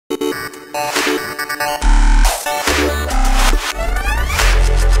Hi,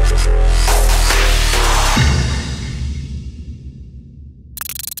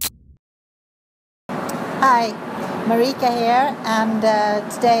 Marika here, and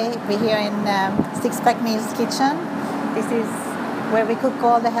today we're here in Six Pack Meals Kitchen. This is where we cook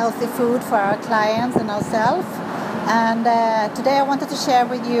all the healthy food for our clients and ourselves. And today I wanted to share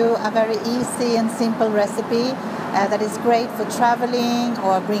with you a very easy and simple recipe that is great for traveling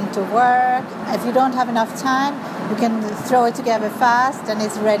or bring to work. If you don't have enough time, you can throw it together fast and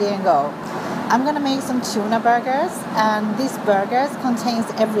it's ready and go. I'm going to make some tuna burgers, and these burgers contains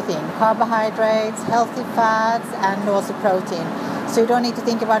everything: carbohydrates, healthy fats, and also protein. So you don't need to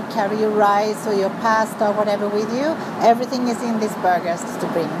think about carry your rice or your pasta or whatever with you. Everything is in these burgers to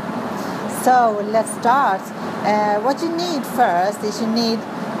bring. So let's start. What you need first is you need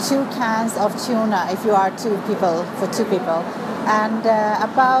 2 cans of tuna if you are 2 people, for 2 people. And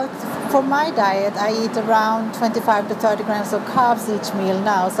for my diet, I eat around 25 to 30 grams of carbs each meal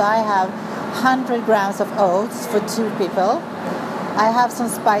now. So I have 100 grams of oats for 2 people. I have some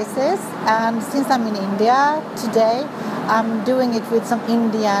spices, and since I'm in India today, I'm doing it with some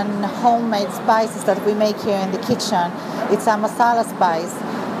Indian homemade spices that we make here in the kitchen. It's a masala spice.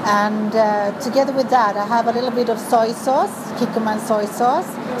 And together with that, I have a little bit of soy sauce, Kikkoman soy sauce,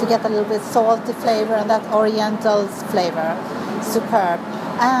 to get a little bit salty flavor and that oriental flavor. Superb.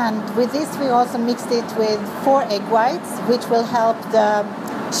 And with this, we also mixed it with 4 egg whites, which will help the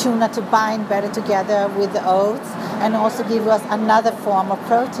tuna to bind better together with the oats and also give us another form of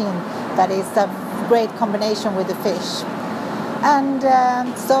protein that is a great combination with the fish. And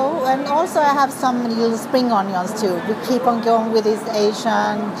also I have some little spring onions too. We keep on going with this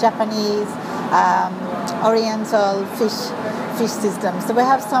Asian, Japanese, Oriental fish system. So we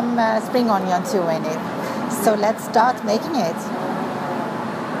have some spring onion too in it. So let's start making it.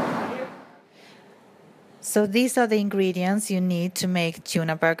 So these are the ingredients you need to make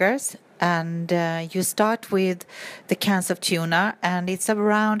tuna burgers. And you start with the cans of tuna, and it's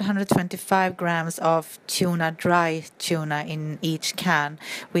around 125 grams of tuna, dry tuna in each can,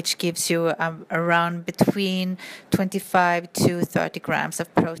 which gives you around between 25 to 30 grams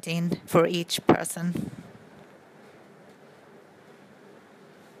of protein for each person.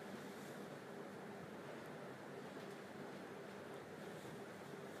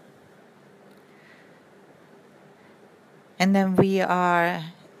 And then we are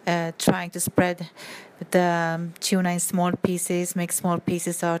trying to spread the tuna in small pieces, make small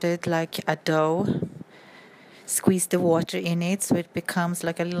pieces out of it like a dough. Squeeze the water in it so it becomes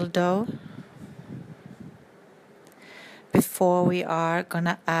like a little dough. Before we are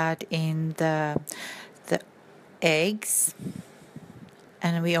gonna add in the eggs,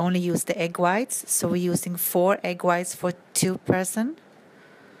 and we only use the egg whites, so we're using 4 egg whites for 2 person.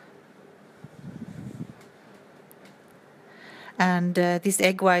 And this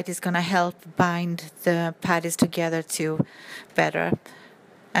egg white is going to help bind the patties together too better.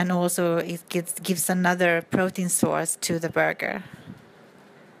 And also it gives another protein source to the burger.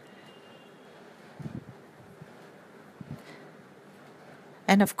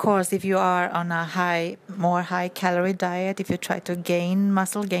 And of course, if you are on a more high calorie diet, if you try to gain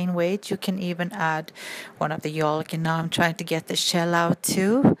weight, you can even add one of the yolk. And now I'm trying to get the shell out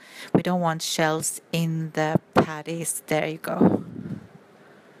too. We don't want shells in the patties. There you go.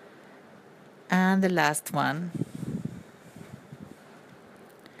 And the last one.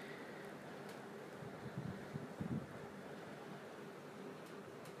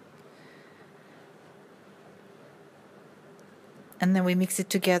 And then we mix it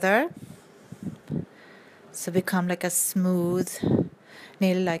together, so become like a smooth,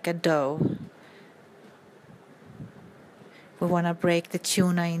 nearly like a dough. We want to break the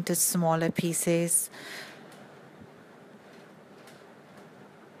tuna into smaller pieces.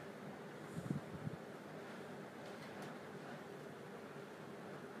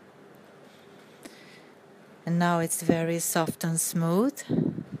 And now it's very soft and smooth.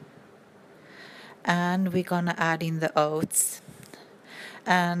 And we're gonna add in the oats.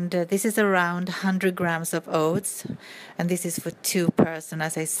 And this is around 100 grams of oats, and this is for 2 person,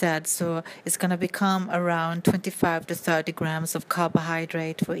 as I said, so it's going to become around 25 to 30 grams of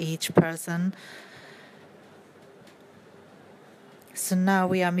carbohydrate for each person. So now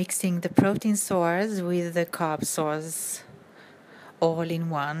we are mixing the protein source with the carb source all in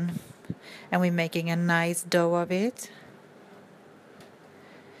one, and we're making a nice dough of it.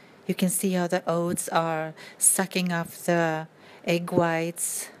 You can see how the oats are sucking up the egg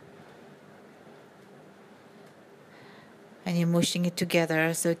whites, and you're mushing it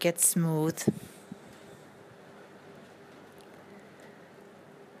together so it gets smooth.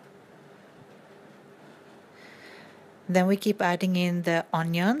 Then we keep adding in the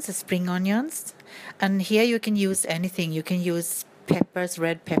onions, the spring onions. And here you can use anything. You can use peppers,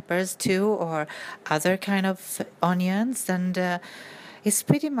 red peppers too, or other kind of onions. And it's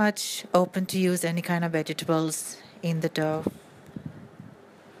pretty much open to use any kind of vegetables in the dough.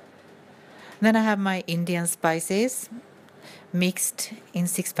 Then I have my Indian spices mixed in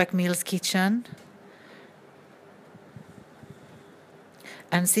Six Pack Meals Kitchen.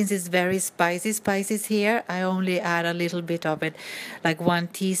 And since it's very spices here, I only add a little bit of it, like 1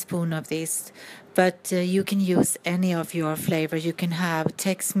 teaspoon of this. But you can use any of your flavors. You can have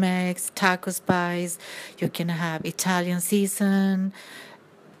Tex-Mex, taco spice, you can have Italian season,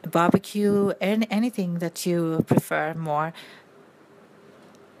 barbecue, anything that you prefer more.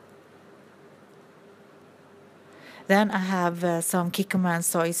 Then I have some kikkoman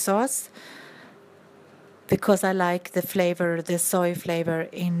soy sauce, because I like the flavor, the soy flavor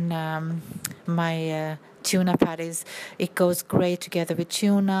in my tuna patties. It goes great together with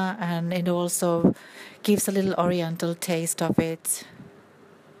tuna, and it also gives a little oriental taste of it.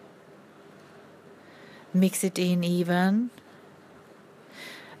 Mix it in even.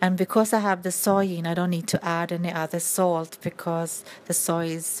 And because I have the soy in, I don't need to add any other salt, because the soy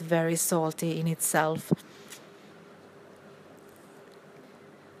is very salty in itself.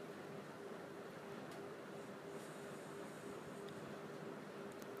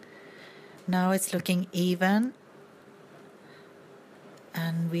 Now it's looking even,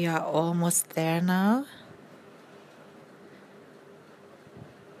 and we are almost there now.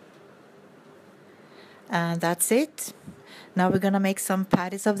 And that's it. Now we're gonna make some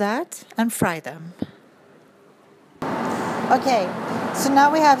patties of that and fry them. Okay, so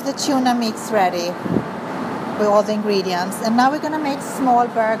now we have the tuna mix ready with all the ingredients, and now we're gonna make small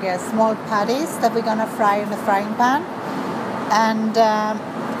burgers, small patties that we're gonna fry in the frying pan. And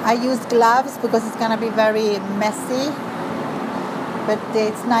I use gloves because it's gonna be very messy, but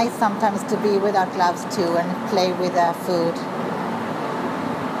it's nice sometimes to be without gloves too and play with food.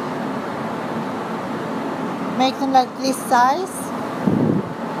 Make them like this size.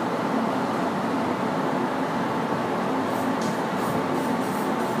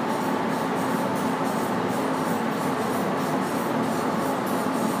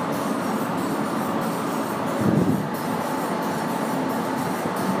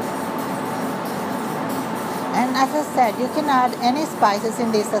 And as I said, you can add any spices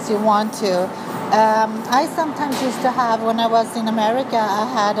in this as you want to. I sometimes used to have, when I was in America, I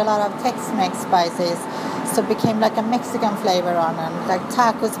had a lot of Tex-Mex spices. So it became like a Mexican flavor on them, like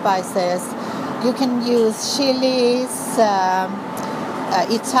taco spices. You can use chilies,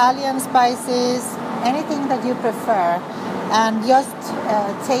 Italian spices, anything that you prefer. And just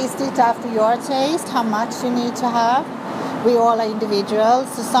taste it after your taste, how much you need to have. We all are individuals,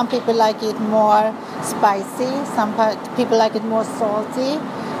 so some people like it more spicy, some people like it more salty.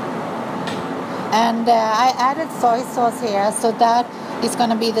 And I added soy sauce here, so that is going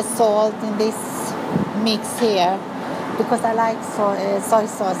to be the salt in this mix here, because I like soy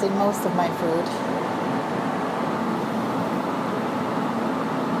sauce in most of my food.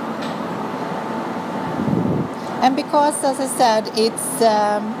 And because, as I said, it's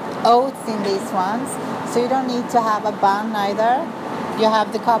oats in these ones, so you don't need to have a bun either. You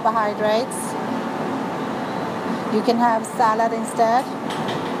have the carbohydrates. You can have salad instead.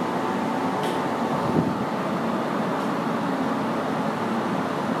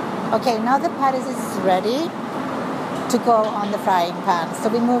 Okay, now the patties is ready to go on the frying pan. So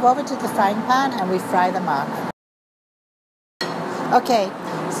we move over to the frying pan and we fry them up. Okay,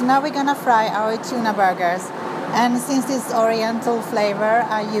 so now we're gonna fry our tuna burgers. And since it's oriental flavor,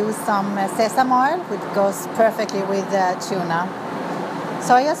 I use some sesame oil, which goes perfectly with the tuna.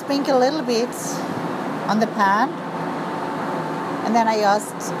 So I just sprinkle a little bit on the pan, and then I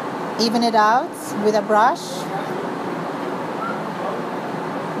just even it out with a brush.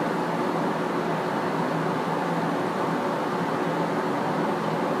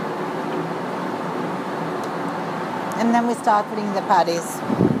 And then we start putting the patties.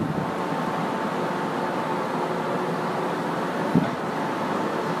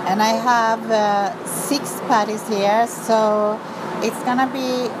 And I have 6 patties here, so it's gonna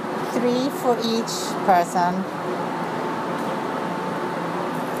be 3 for each person.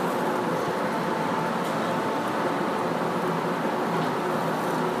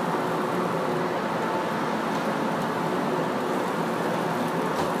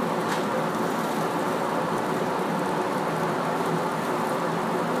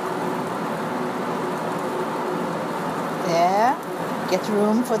 There. Get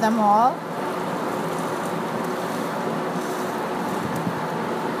room for them all.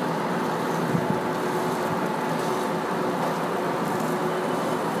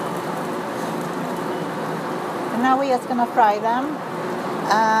 now we're just gonna fry them.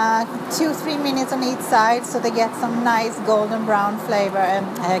 2-3 minutes on each side, so they get some nice golden brown flavor and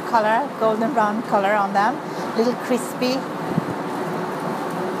color, golden brown color on them, little crispy.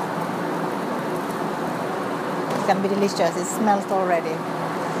 It's gonna be delicious. It smells already.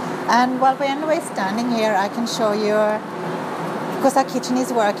 And while we're standing here, I can show you, because our kitchen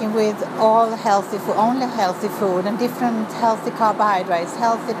is working with all healthy food, only healthy food, and different healthy carbohydrates,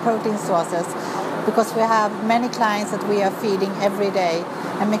 healthy protein sources, because we have many clients that we are feeding every day,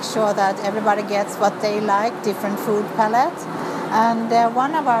 and make sure that everybody gets what they like, different food palettes. And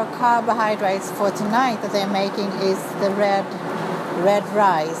one of our carbohydrates for tonight that they're making is the red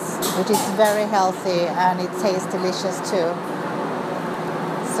rice, which is very healthy and it tastes delicious too.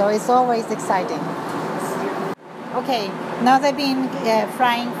 So it's always exciting. Okay, now they've been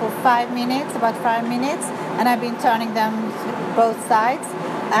frying for 5 minutes, about 5 minutes, and I've been turning them both sides.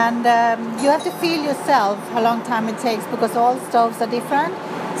 And you have to feel yourself how long time it takes, because all stoves are different.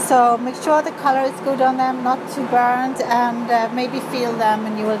 So make sure the color is good on them, not too burnt, and maybe feel them,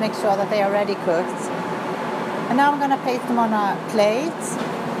 and you will make sure that they are already cooked. And now I'm going to place them on a plate.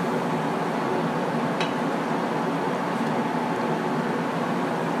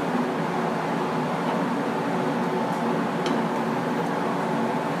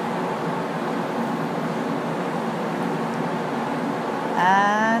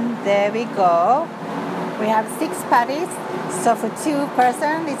 And there we go. We have 6 patties. So for 2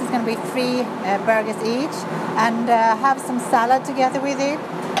 person, this is going to be 3 burgers each. And have some salad together with it.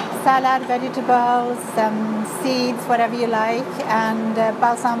 Salad, vegetables, some seeds, whatever you like. And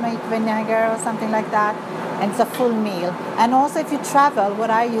balsamic vinegar or something like that. And it's a full meal. And also if you travel, what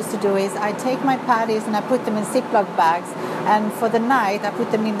I used to do is I take my patties and I put them in Ziploc bags. And for the night, I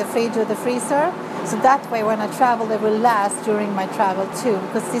put them in the fridge or the freezer. So that way when I travel, they will last during my travel too.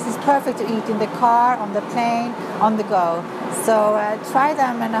 Because this is perfect to eat in the car, on the plane, on the go. So try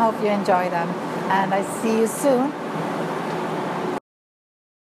them, and I hope you enjoy them. And I see you soon.